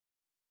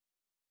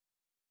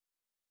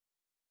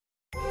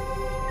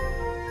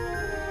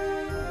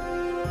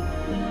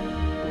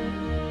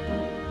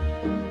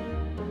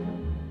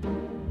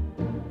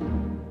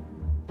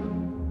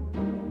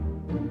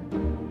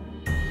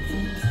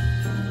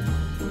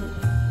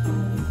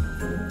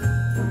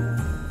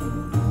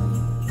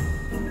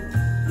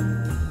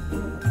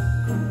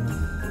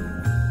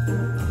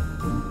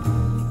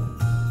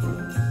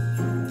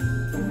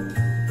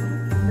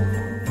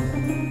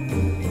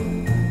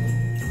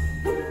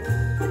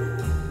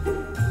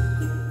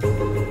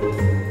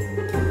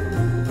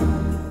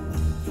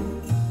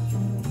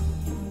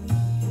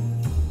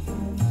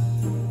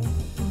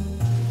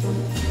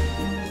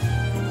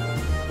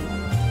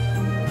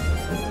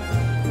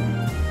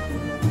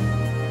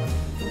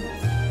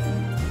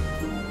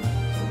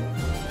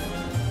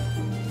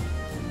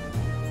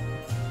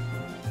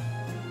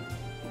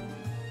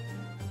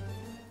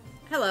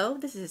Hello,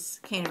 this is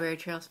Canterbury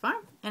Trails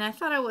Farm, and I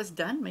thought I was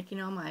done making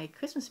all my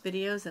Christmas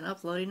videos and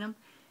uploading them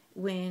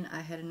when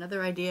I had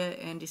another idea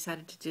and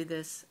decided to do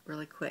this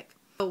really quick.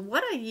 So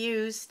what I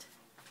used,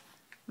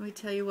 let me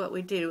tell you what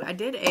we do. I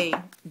did a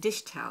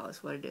dish towel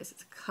is what it is.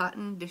 It's a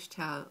cotton dish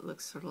towel. It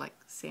looks sort of like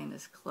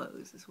Santa's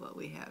clothes is what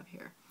we have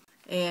here.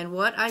 And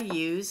what I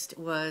used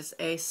was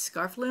a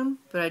scarf loom,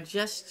 but I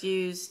just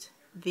used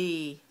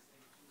the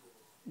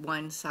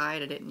one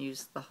side. I didn't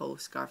use the whole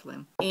scarf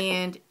loom.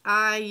 And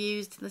I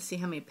used, let's see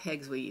how many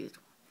pegs we used.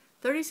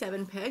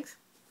 37 pegs.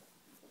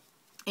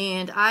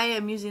 And I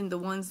am using the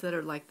ones that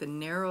are like the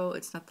narrow,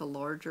 it's not the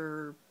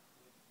larger,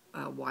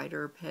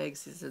 wider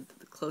pegs. These are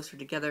closer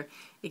together.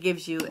 It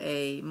gives you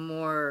a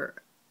more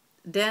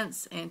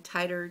dense and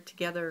tighter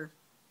together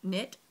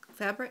knit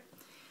fabric.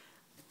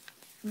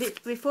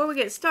 Before we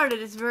get started,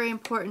 it's very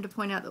important to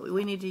point out that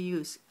we need to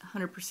use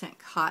 100%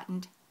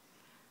 cotton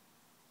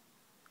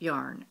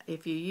yarn.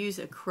 If you use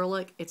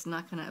acrylic, it's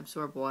not going to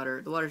absorb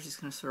water. The water is just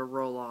going to sort of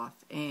roll off,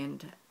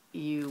 and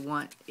you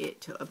want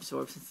it to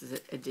absorb since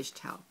it's a dish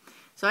towel.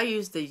 So I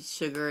used the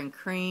sugar and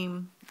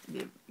cream,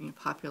 the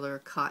popular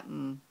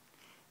cotton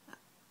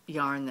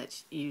yarn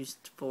that's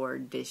used for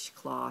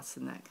dishcloths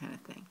and that kind of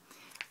thing.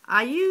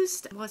 I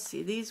used, let's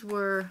see,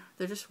 they're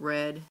just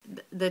red.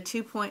 The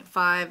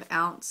 2.5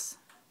 ounce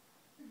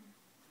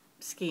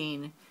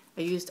skein,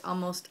 I used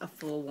almost a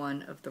full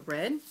one of the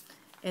red.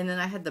 And then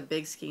I had the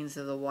big skeins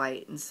of the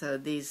white, and so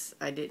these,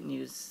 I didn't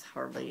use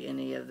hardly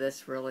any of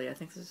this really. I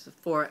think this is a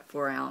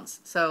 4 ounce.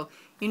 So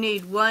you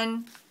need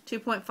one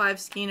 2.5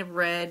 skein of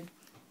red,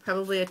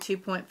 probably a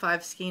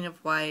 2.5 skein of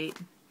white,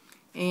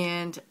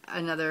 and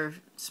another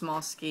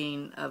small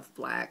skein of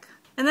black.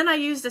 And then I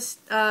used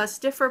a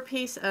stiffer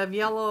piece of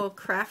yellow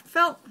craft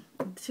felt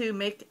to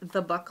make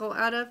the buckle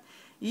out of.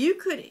 You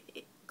could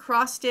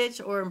cross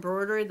stitch or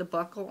embroidery the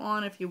buckle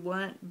on if you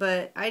want,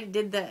 but I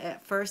did that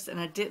at first and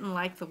I didn't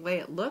like the way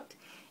it looked,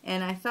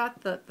 and I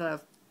thought that the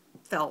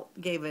felt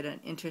gave it an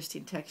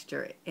interesting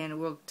texture, and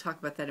we'll talk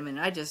about that in a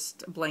minute. I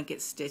just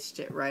blanket stitched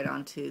it right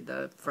onto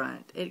the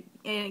front, and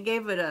it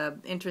gave it a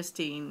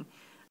interesting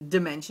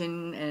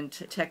dimension and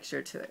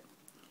texture to it.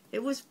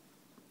 It's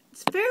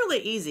fairly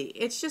easy.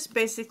 It's just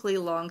basically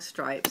long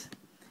stripes.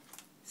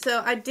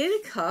 So I did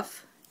a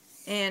cuff,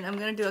 and I'm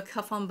going to do a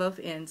cuff on both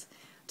ends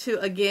to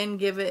again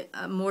give it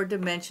more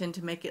dimension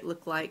to make it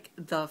look like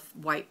the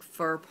white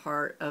fur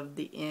part of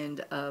the end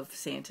of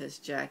Santa's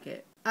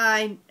jacket.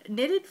 I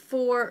knitted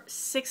for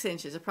 6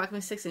 inches,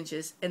 approximately 6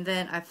 inches, and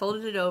then I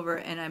folded it over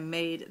and I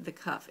made the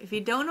cuff. If you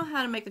don't know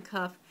how to make a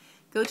cuff,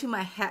 go to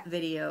my hat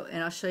video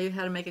and I'll show you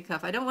how to make a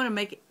cuff. I don't want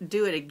to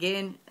do it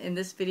again in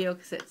this video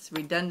because it's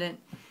redundant,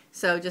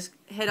 so just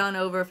head on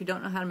over if you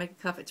don't know how to make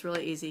a cuff. It's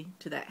really easy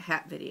to that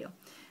hat video.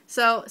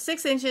 So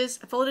 6 inches,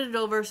 I folded it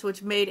over, so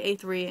which made a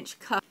 3-inch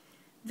cuff.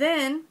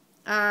 Then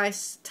I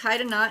tied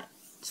a knot,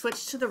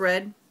 switched to the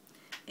red,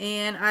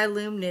 and I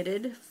loom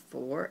knitted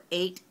for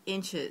 8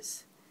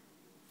 inches,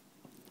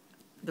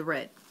 the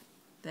red.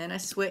 Then I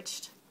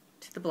switched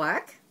to the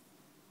black,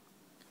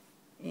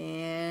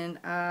 and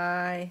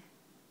I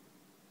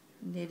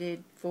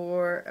knitted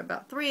for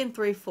about 3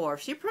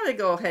 3/4. You probably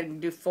go ahead and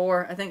do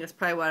 4. I think that's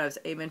probably what I was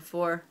aiming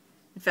for.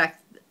 In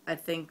fact, I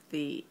think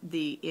the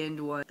end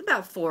one,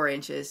 about 4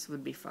 inches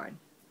would be fine.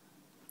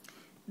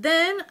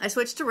 Then I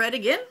switched to red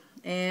again,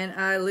 and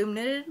I loom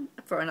knitted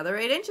for another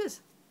 8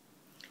 inches.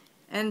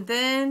 And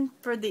then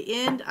for the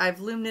end, I've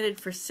loom knitted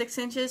for 6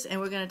 inches,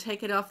 and we're going to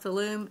take it off the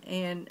loom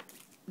and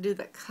do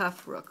the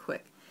cuff real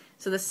quick.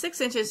 So the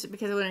 6 inches,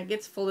 because when it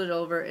gets folded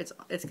over, it's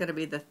going to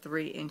be the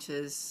 3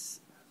 inches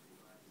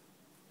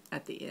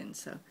at the end.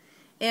 So,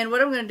 and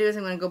what I'm going to do is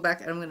I'm going to go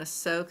back and I'm going to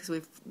sew, because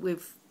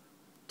we've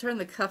turned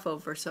the cuff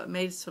over, so it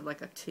made sort of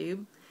like a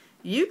tube.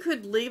 You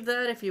could leave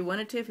that if you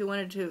wanted to. If you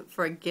wanted to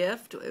for a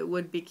gift, it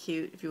would be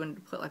cute. If you wanted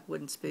to put like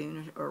wooden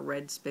spoon or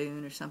red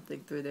spoon or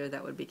something through there,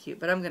 that would be cute.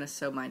 But I'm going to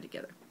sew mine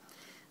together.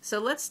 So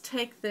let's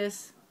take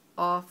this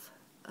off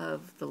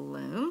of the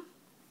loom.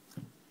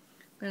 I'm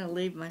going to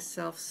leave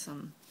myself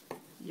some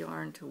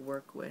yarn to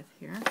work with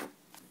here. I'm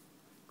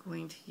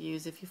going to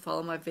use, if you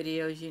follow my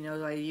videos, you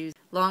know I use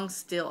long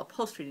steel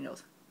upholstery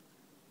needles.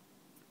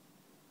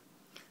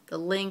 The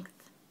length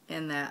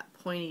and that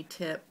pointy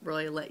tip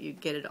really let you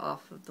get it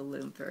off of the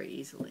loom very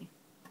easily.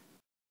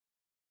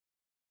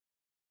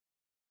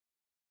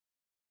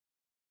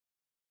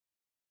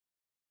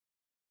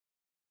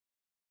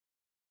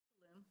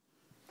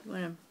 You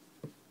want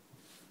to,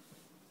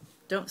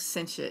 don't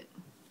cinch it,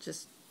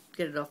 just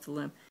get it off the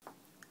loom.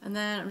 And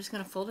then I'm just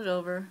going to fold it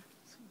over.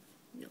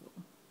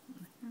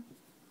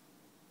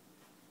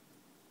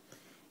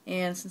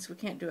 And since we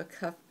can't do a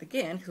cuff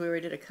again, because we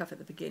already did a cuff at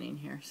the beginning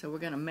here, so we're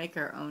going to make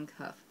our own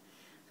cuff.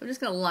 I'm just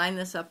going to line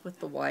this up with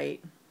the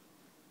white,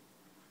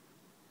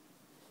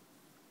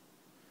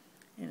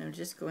 and I'm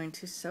just going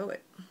to sew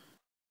it.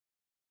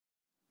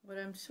 What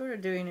I'm sort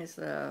of doing is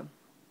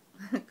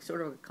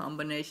sort of a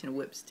combination of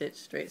whip stitch,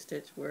 straight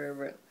stitch,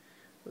 wherever it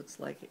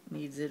looks like it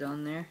needs it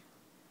on there.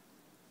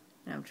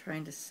 And I'm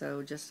trying to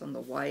sew just on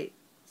the white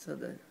so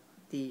the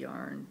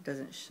yarn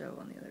doesn't show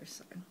on the other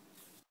side.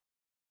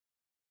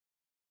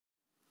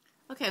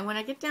 Okay, when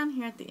I get down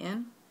here at the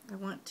end, I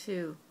want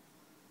to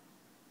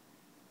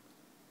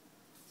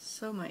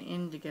sew my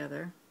end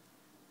together.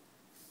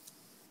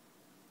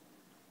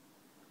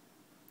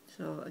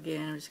 So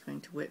again, I'm just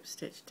going to whip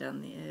stitch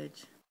down the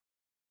edge.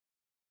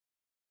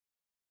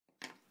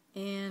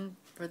 And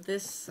for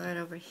this side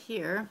over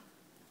here,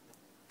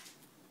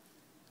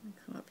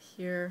 come up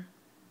here.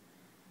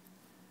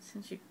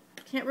 Since you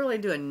can't really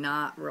do a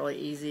knot really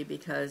easy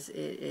because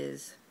it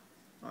is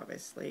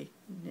obviously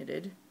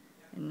knitted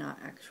and not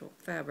actual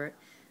fabric,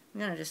 I'm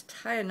going to just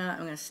tie a knot.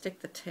 I'm going to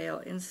stick the tail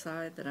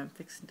inside that I'm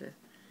fixing to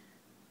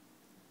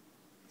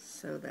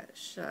sew that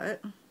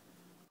shut.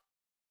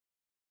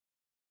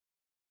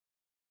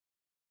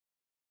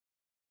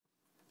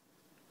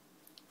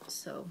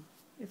 So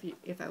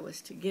if I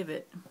was to give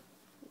it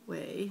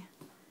away,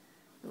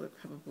 I would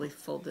probably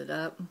fold it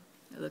up.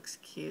 It looks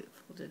cute.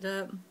 Fold it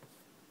up.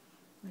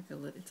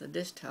 It's a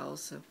dish towel,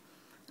 so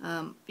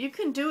you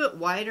can do it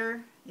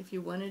wider if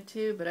you wanted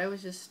to, but I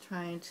was just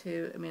trying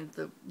to, I mean,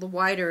 the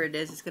wider it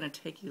is, it's going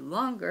to take you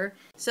longer.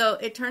 So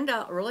it turned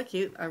out really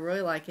cute. I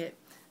really like it.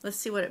 Let's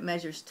see what it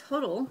measures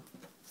total.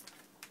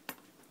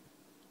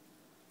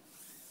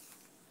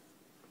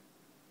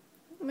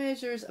 It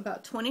measures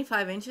about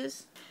 25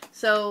 inches.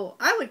 So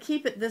I would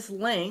keep it this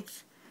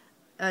length.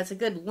 It's a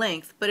good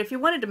length, but if you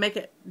wanted to make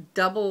it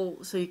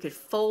double so you could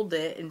fold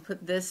it and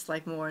put this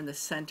like more in the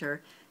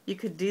center, you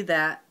could do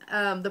that.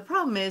 The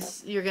problem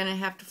is you're going to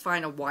have to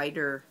find a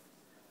wider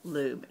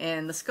loom,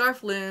 and the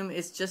scarf loom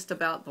is just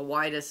about the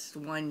widest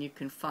one you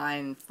can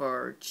find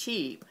for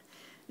cheap.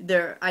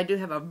 I do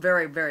have a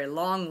very, very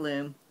long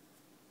loom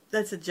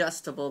that's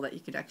adjustable that you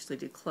could actually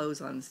do clothes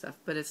on and stuff,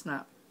 but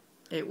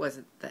it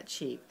wasn't that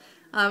cheap.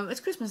 It's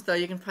Christmas though,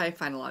 you can probably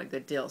find a lot of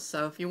good deals.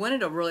 So if you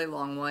wanted a really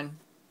long one,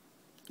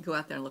 go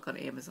out there and look on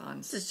Amazon.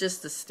 This is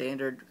just the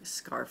standard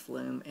scarf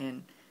loom,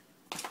 and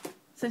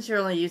since you're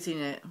only using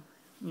it,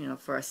 you know,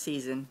 for a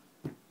season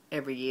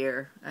every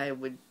year, I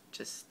would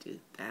just do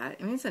that.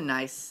 I mean, it's a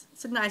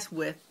nice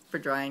width for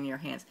drying your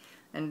hands.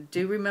 And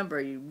do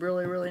remember, you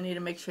really, really need to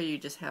make sure you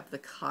just have the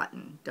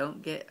cotton.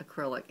 Don't get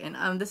acrylic.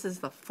 And this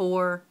is a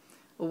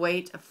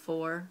weight of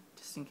 4,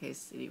 just in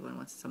case anyone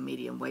wants some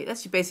medium weight.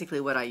 That's basically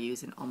what I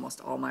use in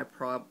almost all my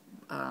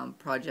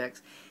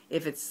projects.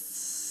 If it's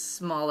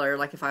smaller,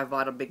 like if I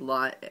bought a big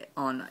lot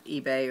on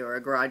eBay or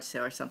a garage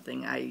sale or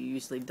something, I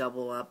usually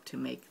double up to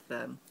make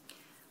the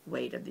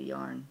weight of the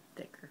yarn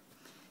thicker.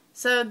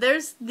 So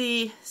there's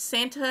the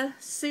Santa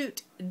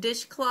suit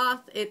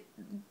dishcloth.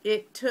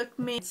 It took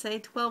me, say,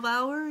 12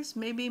 hours,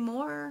 maybe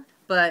more.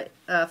 But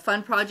a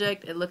fun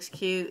project. It looks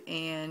cute,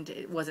 and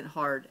it wasn't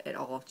hard at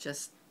all,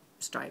 just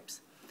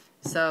stripes.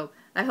 So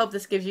I hope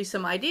this gives you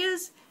some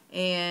ideas,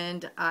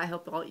 and I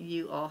hope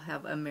you all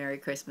have a Merry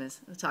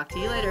Christmas. I'll talk to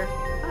you later.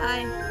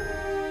 Bye.